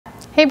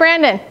Hey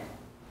Brandon.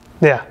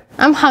 Yeah.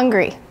 I'm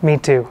hungry. Me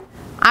too.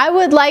 I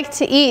would like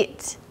to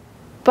eat,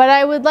 but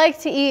I would like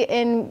to eat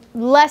in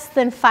less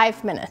than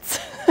 5 minutes.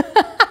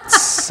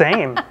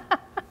 Same.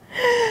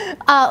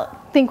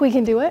 Think we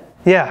can do it?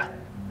 Yeah,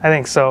 I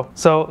think so.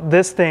 So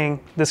this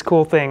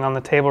cool thing on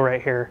the table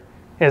right here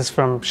is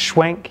from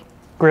Schwenk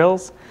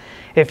Grills.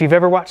 If you've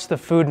ever watched the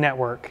Food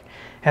Network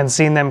and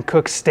seen them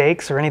cook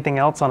steaks or anything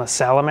else on a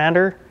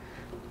salamander,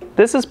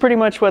 this is pretty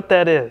much what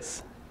that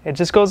is. It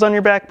just goes on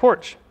your back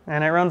porch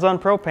and it runs on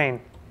propane,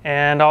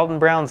 and Alton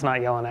Brown's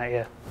not yelling at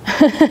you.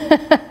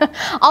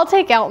 I'll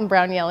take Alton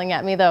Brown yelling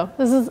at me though.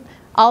 This is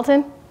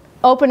Alton,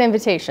 open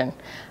invitation.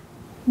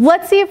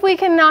 Let's see if we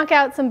can knock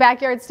out some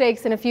backyard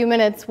steaks in a few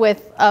minutes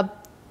with a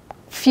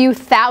few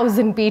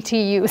thousand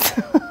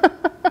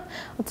BTUs.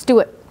 Let's do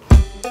it.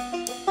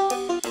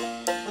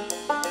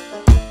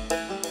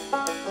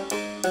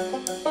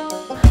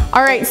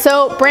 All right,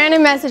 so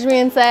Brandon messaged me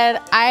and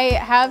said, I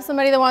have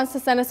somebody that wants to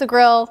send us a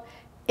grill.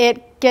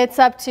 It gets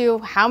up to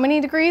how many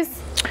degrees?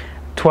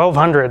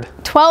 1200.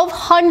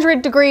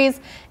 1200 degrees,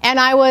 and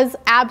I was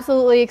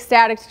absolutely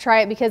ecstatic to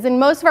try it because in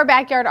most of our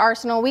backyard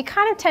arsenal, we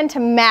kind of tend to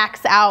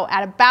max out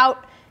at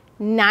about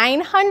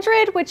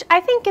 900, which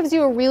I think gives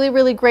you a really,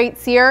 really great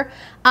sear.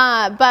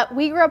 But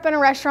we grew up in a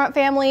restaurant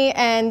family,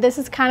 and this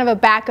is kind of a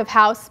back of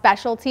house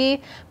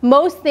specialty.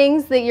 Most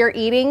things that you're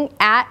eating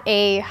at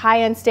a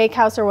high-end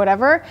steakhouse or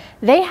whatever,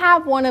 they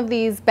have one of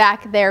these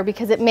back there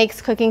because it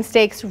makes cooking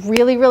steaks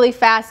really, really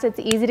fast. It's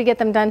easy to get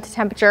them done to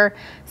temperature.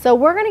 So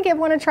we're gonna give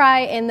one a try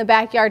in the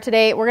backyard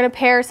today. We're gonna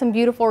pair some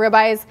beautiful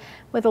ribeyes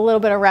with a little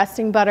bit of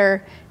resting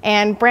butter,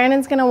 and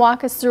Brandon's gonna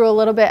walk us through a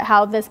little bit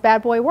how this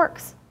bad boy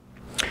works.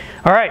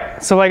 All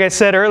right, so like I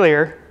said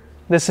earlier,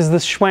 this is the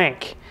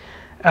Schwenk.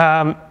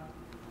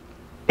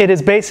 It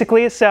is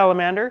basically a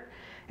salamander,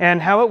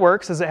 and how it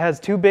works is it has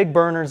two big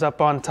burners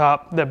up on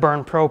top that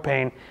burn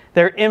propane.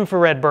 They're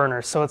infrared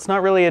burners, so it's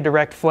not really a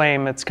direct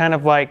flame. It's kind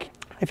of like,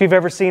 if you've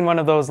ever seen one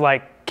of those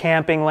like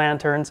camping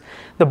lanterns,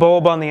 the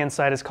bulb on the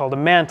inside is called a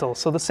mantle.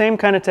 So the same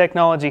kind of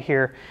technology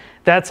here.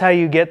 That's how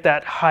you get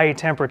that high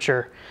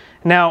temperature.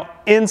 Now,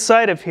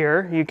 inside of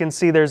here, you can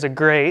see there's a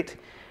grate.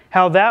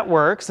 How that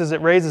works is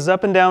it raises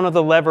up and down with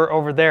the lever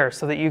over there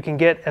so that you can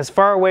get as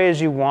far away as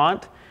you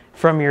want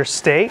from your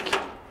steak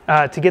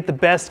to get the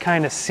best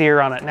kind of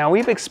sear on it. Now,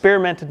 we've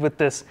experimented with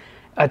this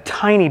a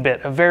tiny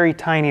bit, a very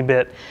tiny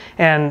bit,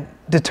 and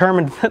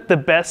determined that the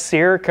best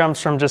sear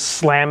comes from just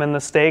slamming the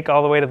steak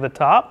all the way to the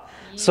top.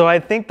 So I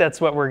think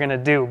that's what we're gonna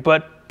do.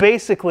 But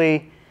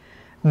basically,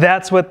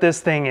 that's what this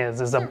thing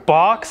is a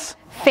box.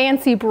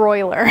 Fancy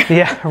broiler.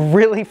 Yeah,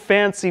 really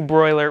fancy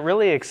broiler,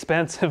 really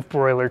expensive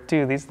broiler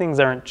too. These things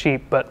aren't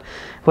cheap, but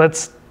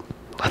let's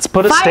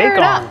put a steak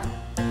on.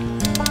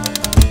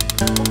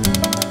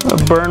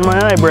 I'll burn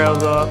my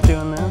eyebrows off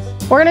doing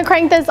this. We're gonna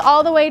crank this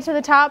all the way to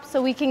the top so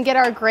we can get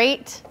our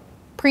grate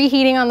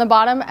preheating on the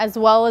bottom as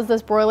well as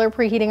this broiler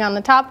preheating on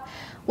the top.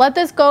 Let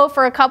this go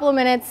for a couple of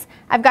minutes.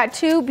 I've got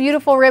two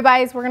beautiful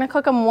ribeyes. We're gonna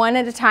cook them one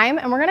at a time,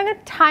 and we're gonna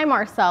time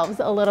ourselves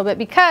a little bit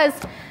because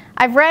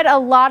I've read a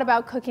lot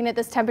about cooking at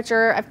this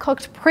temperature. I've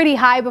cooked pretty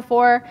high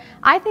before.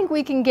 I think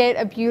we can get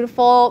a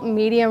beautiful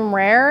medium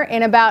rare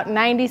in about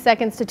 90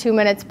 seconds to 2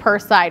 minutes per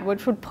side,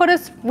 which would put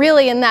us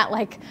really in that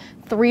like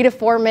 3 to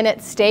 4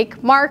 minute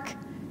steak mark,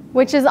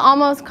 which is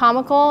almost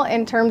comical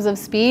in terms of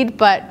speed,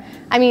 but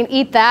I mean,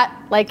 eat that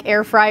like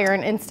air fryer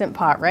and Instant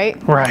Pot,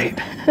 right? Right.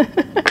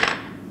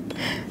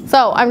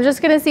 So I'm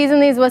just gonna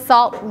season these with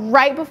salt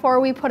right before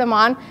we put them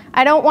on.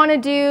 I don't wanna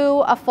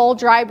do a full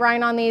dry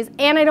brine on these,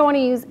 and I don't wanna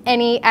use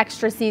any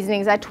extra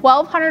seasonings. At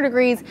 1200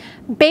 degrees,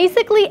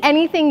 basically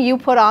anything you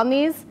put on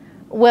these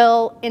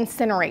will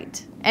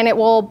incinerate, and it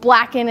will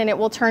blacken, and it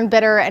will turn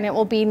bitter, and it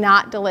will be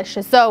not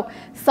delicious. So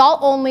salt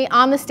only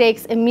on the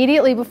steaks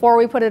immediately before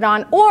we put it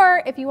on,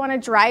 or if you want a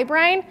dry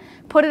brine,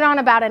 put it on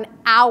about an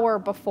hour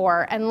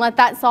before and let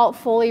that salt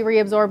fully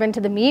reabsorb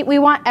into the meat. We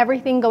want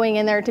everything going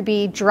in there to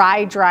be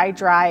dry, dry,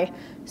 dry,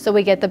 so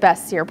we get the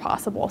best sear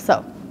possible.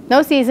 So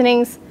no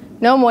seasonings,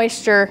 no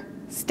moisture,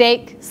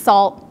 steak,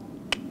 salt,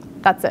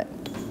 that's it.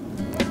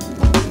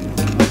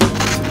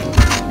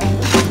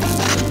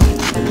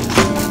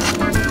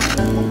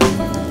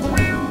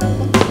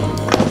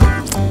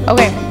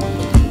 Okay.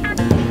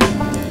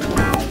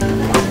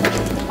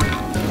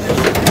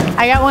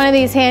 I got one of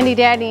these handy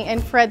dandy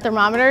infrared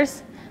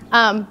thermometers,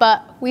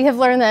 but we have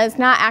learned that it's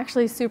not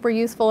actually super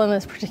useful in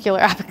this particular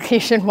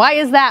application. Why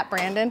is that,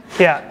 Brandon?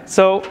 Yeah,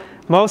 so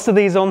most of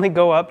these only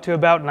go up to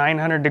about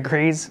 900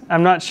 degrees.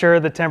 I'm not sure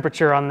the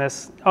temperature on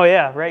this. Oh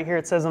yeah, right here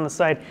it says on the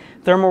side,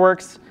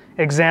 ThermoWorks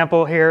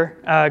example here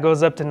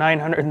goes up to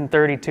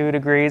 932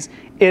 degrees.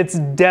 It's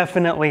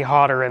definitely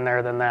hotter in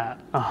there than that,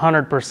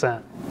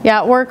 100%.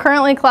 Yeah, we're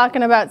currently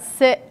clocking about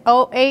 6,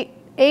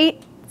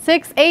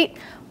 8.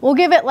 We'll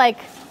give it like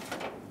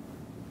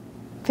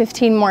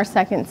 15 more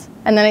seconds,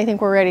 and then I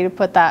think we're ready to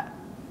put that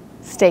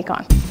steak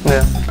on.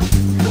 Yeah.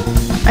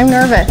 I'm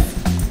nervous.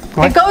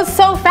 What? It goes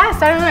so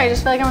fast. I don't know. I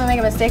just feel like I'm gonna make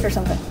a mistake or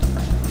something.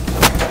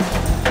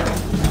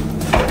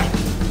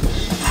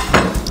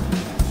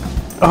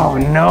 Oh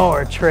no,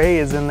 our tray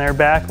is in there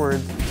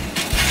backwards.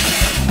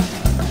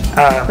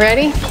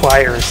 Ready?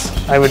 Pliers.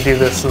 I would do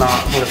this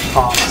not with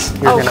tongs.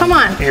 Come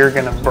on. You're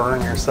gonna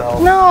burn yourself.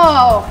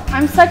 No,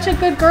 I'm such a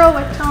good girl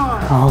with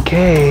tongs.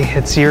 Okay,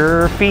 it's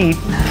your feet.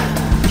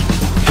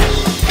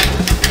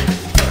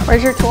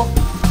 Where's your tool?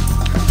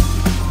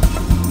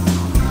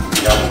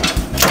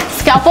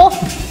 Scalpel?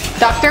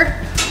 Doctor?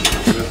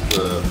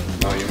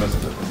 No, you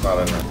missed it. It's not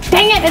in there.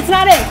 Dang it, it's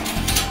not in.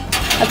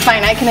 That's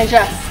fine, I can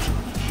adjust.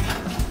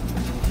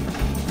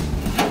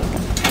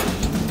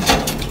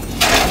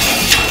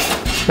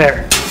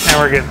 There, now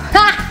we're good.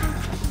 Ha!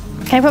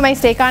 Can I put my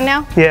steak on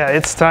now? Yeah,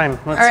 it's time.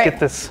 Let's All right. get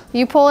this.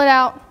 You pull it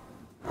out.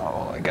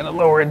 Oh, I gotta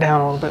lower it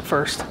down a little bit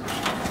first.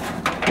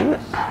 Do it.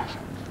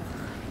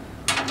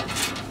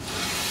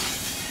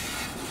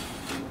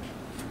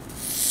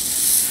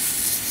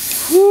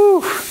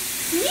 Whew.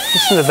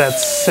 Listen to that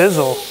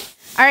sizzle.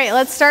 All right,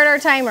 let's start our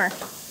timer.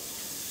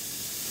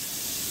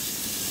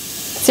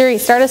 Siri,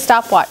 start a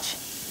stopwatch.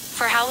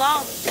 For how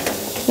long?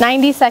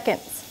 90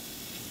 seconds.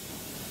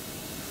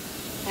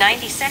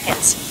 90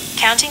 seconds.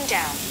 Counting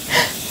down.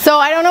 So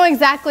I don't know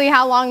exactly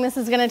how long this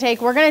is gonna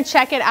take. We're gonna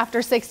check it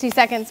after 60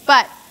 seconds,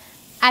 but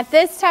at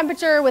this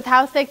temperature, with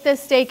how thick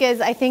this steak is,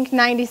 I think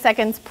 90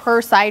 seconds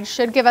per side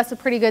should give us a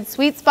pretty good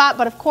sweet spot,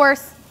 but of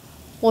course,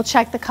 we'll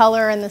check the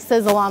color and the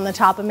sizzle on the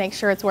top and make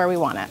sure it's where we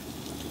want it.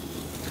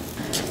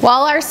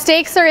 While our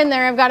steaks are in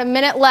there, I've got a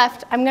minute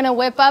left. I'm gonna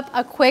whip up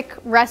a quick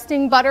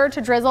resting butter to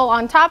drizzle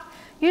on top.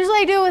 Usually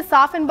I do with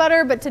softened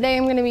butter, but today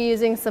I'm gonna be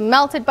using some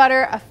melted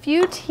butter, a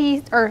few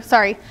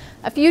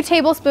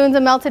tablespoons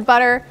of melted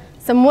butter,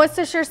 some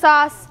Worcestershire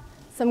sauce,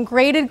 some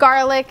grated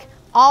garlic,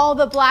 all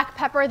the black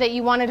pepper that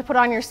you wanted to put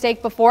on your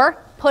steak before.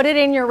 Put it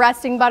in your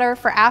resting butter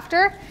for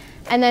after,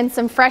 and then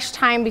some fresh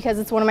thyme because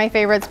it's one of my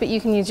favorites, but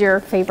you can use your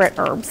favorite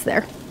herbs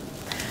there.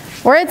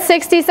 We're at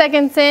 60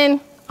 seconds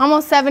in,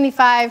 almost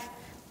 75.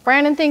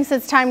 Brandon thinks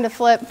it's time to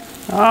flip.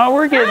 Oh,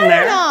 we're getting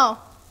there. No,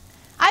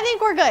 I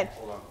think we're good.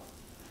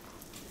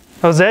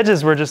 Those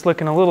edges were just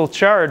looking a little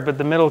charred, but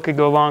the middle could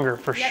go longer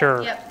for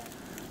sure. Yep.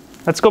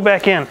 Let's go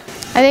back in.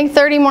 I think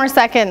 30 more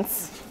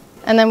seconds,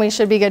 and then we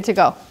should be good to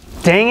go.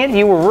 Dang it,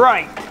 you were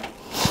right.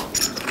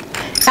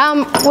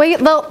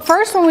 The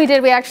first one we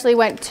did, we actually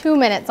went 2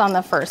 minutes on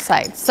the first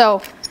side.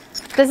 So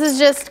this is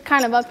just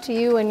kind of up to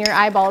you and your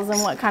eyeballs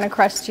and what kind of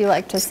crust you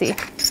like to see.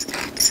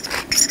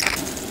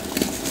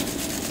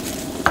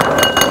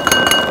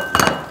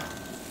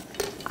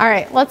 All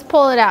right, let's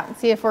pull it out and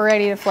see if we're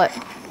ready to flip.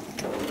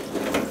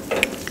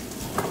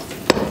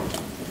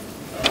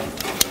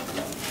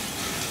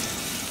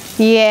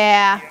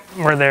 Yeah.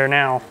 We're there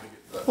now.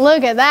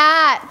 Look at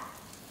that.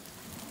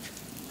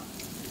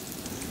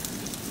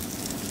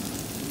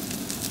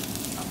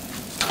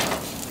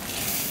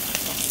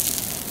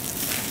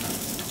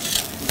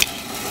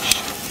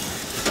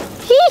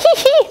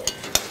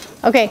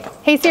 Okay,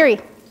 hey Siri,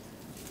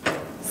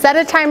 set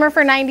a timer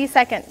for 90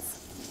 seconds.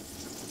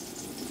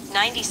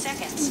 90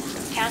 seconds.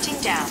 Counting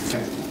down.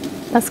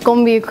 That's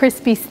gonna be a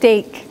crispy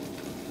steak.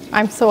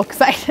 I'm so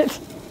excited.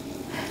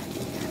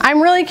 I'm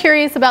really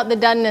curious about the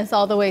doneness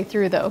all the way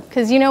through though,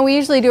 because you know, we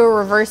usually do a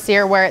reverse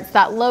sear where it's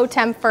that low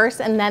temp first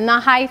and then the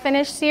high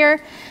finish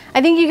sear.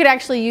 I think you could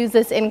actually use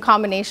this in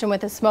combination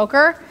with a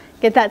smoker,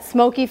 get that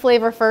smoky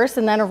flavor first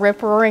and then a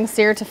rip-roaring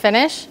sear to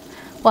finish.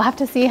 We'll have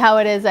to see how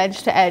it is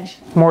edge to edge.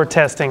 More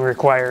testing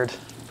required.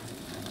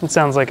 It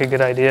sounds like a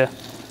good idea.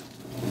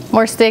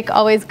 More steak,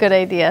 always good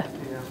idea.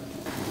 Yeah.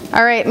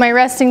 All right, my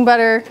resting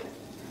butter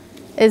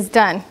is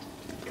done.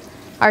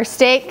 Our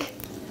steak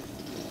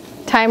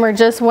timer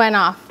just went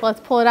off.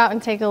 Let's pull it out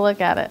and take a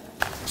look at it.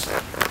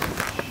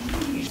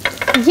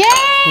 Yay!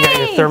 You got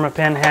your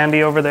Thermapen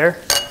handy over there?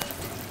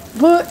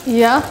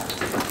 Yeah.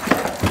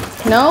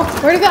 No,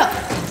 where'd it go?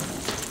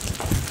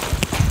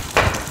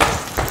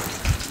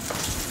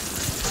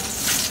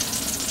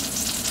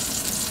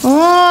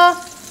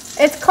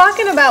 It's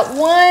clocking about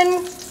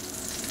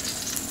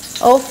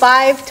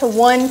 1:05 to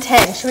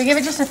 1:10. Should we give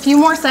it just a few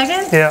more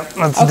seconds? Yeah,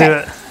 let's do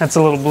it. That's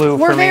a little blue for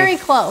me. We're very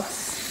close.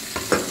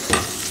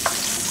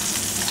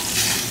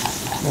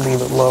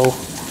 Leave it low.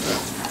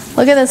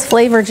 Look at this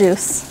flavor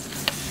juice.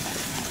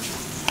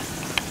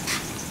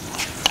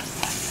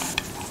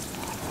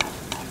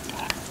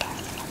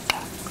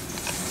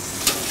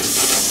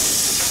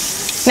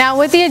 Now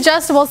with the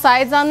adjustable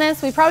sides on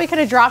this, we probably could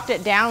have dropped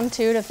it down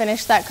too to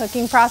finish that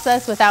cooking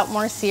process without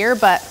more sear,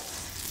 but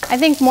I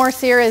think more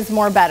sear is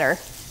more better.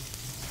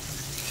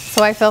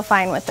 So I feel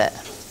fine with it.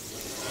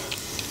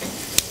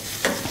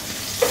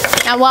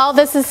 Now while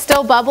this is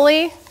still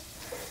bubbly,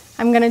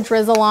 I'm gonna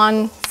drizzle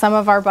on some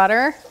of our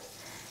butter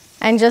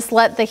and just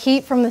let the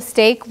heat from the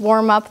steak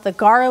warm up the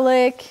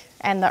garlic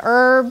and the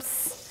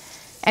herbs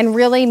and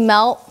really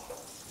melt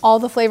all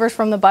the flavors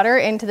from the butter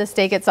into the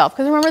steak itself.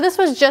 Because remember, this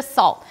was just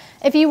salt.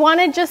 If you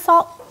wanted just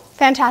salt,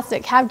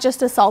 fantastic, have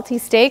just a salty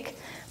steak.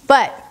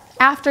 But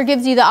after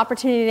gives you the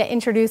opportunity to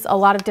introduce a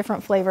lot of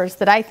different flavors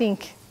that I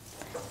think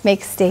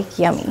make steak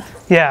yummy.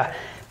 Yeah,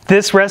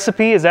 this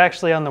recipe is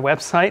actually on the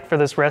website for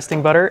this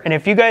resting butter. And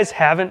if you guys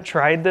haven't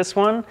tried this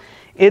one,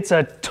 It's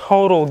a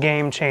total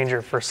game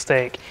changer for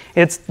steak.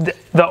 It's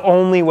the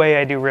only way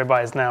I do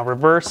ribeyes now.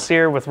 Reverse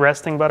sear with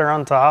resting butter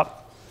on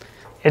top.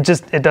 It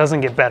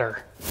doesn't get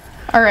better.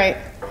 All right,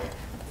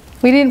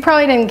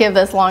 probably didn't give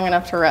this long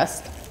enough to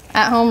rest.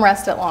 At home,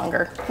 rest it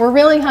longer. We're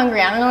really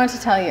hungry. I don't know what to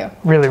tell you.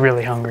 Really,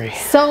 really hungry.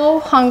 So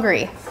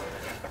hungry.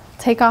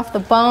 Take off the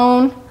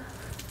bone.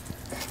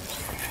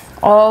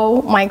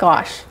 Oh my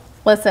gosh.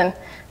 Listen,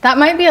 that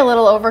might be a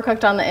little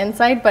overcooked on the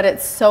inside, but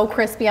it's so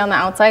crispy on the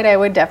outside, I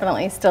would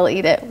definitely still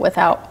eat it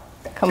without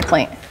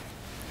complaint.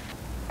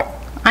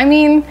 I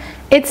mean,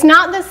 it's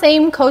not the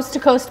same coast to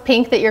coast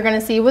pink that you're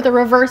gonna see with a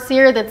reverse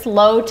sear that's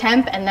low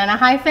temp and then a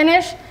high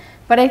finish,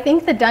 but I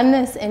think the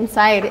doneness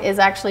inside is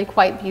actually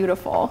quite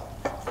beautiful.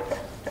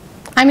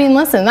 I mean,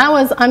 listen, that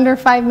was under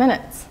 5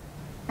 minutes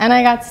and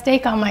I got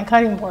steak on my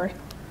cutting board.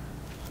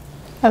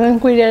 I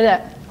think we did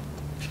it.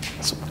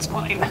 This one's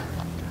mine.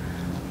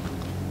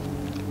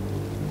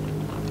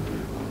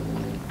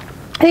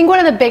 I think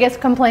one of the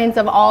biggest complaints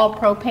of all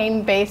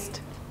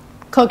propane-based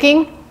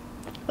cooking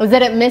is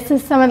that it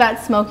misses some of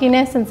that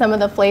smokiness and some of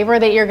the flavor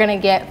that you're gonna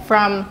get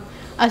from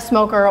a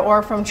smoker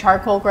or from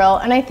charcoal grill.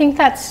 And I think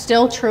that's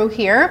still true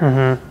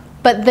here.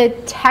 But the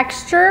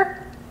texture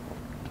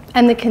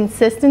and the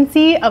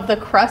consistency of the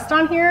crust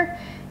on here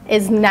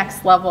is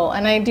next level.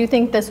 And I do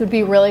think this would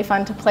be really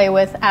fun to play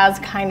with as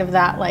kind of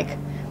that like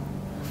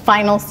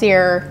final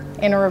sear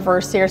in a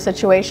reverse sear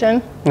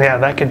situation. Yeah,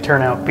 that could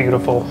turn out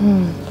beautiful.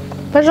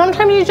 But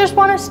sometimes you just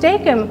want a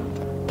steak in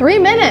 3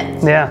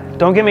 minutes. Yeah,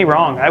 don't get me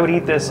wrong. I would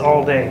eat this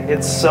all day.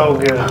 It's so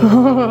good. Do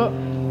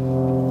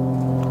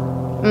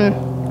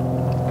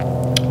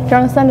you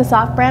want to send us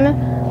off, Brandon?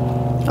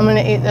 I'm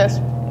gonna eat this.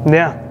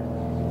 Yeah.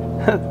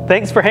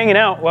 Thanks for hanging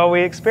out while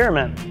we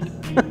experiment.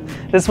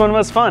 This one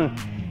was fun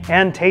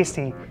and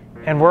tasty,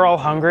 and we're all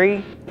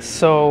hungry,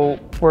 so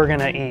we're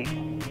gonna eat.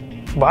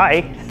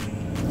 Bye.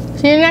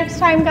 See you next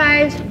time,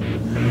 guys.